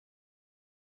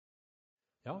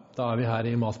Ja, da vi her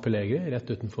i Mas Pelegri,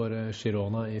 rett utenfor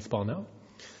Girona i Spania.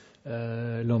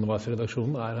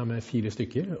 Landevei-redaksjonen her med 4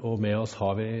 stykker, og med oss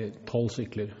har vi 12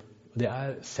 sykler. Det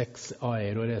 6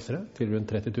 aero-racere til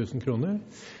rundt 30 000 kroner,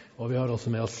 og vi har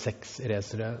også med oss 6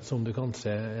 racere som du kan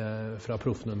se fra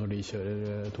proffene når de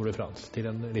kjører Tour de France, til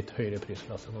en litt høyere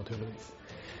prisklasse naturligvis.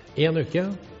 1 uke,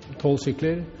 12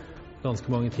 sykler,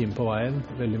 ganske mange timer på veien,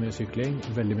 veldig mye sykling,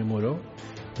 veldig mye moro.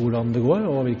 Hvordan det går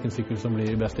og hvilken sykkel som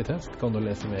blir best i test kan du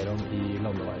lese mer om i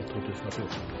Landevei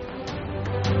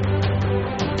 2014.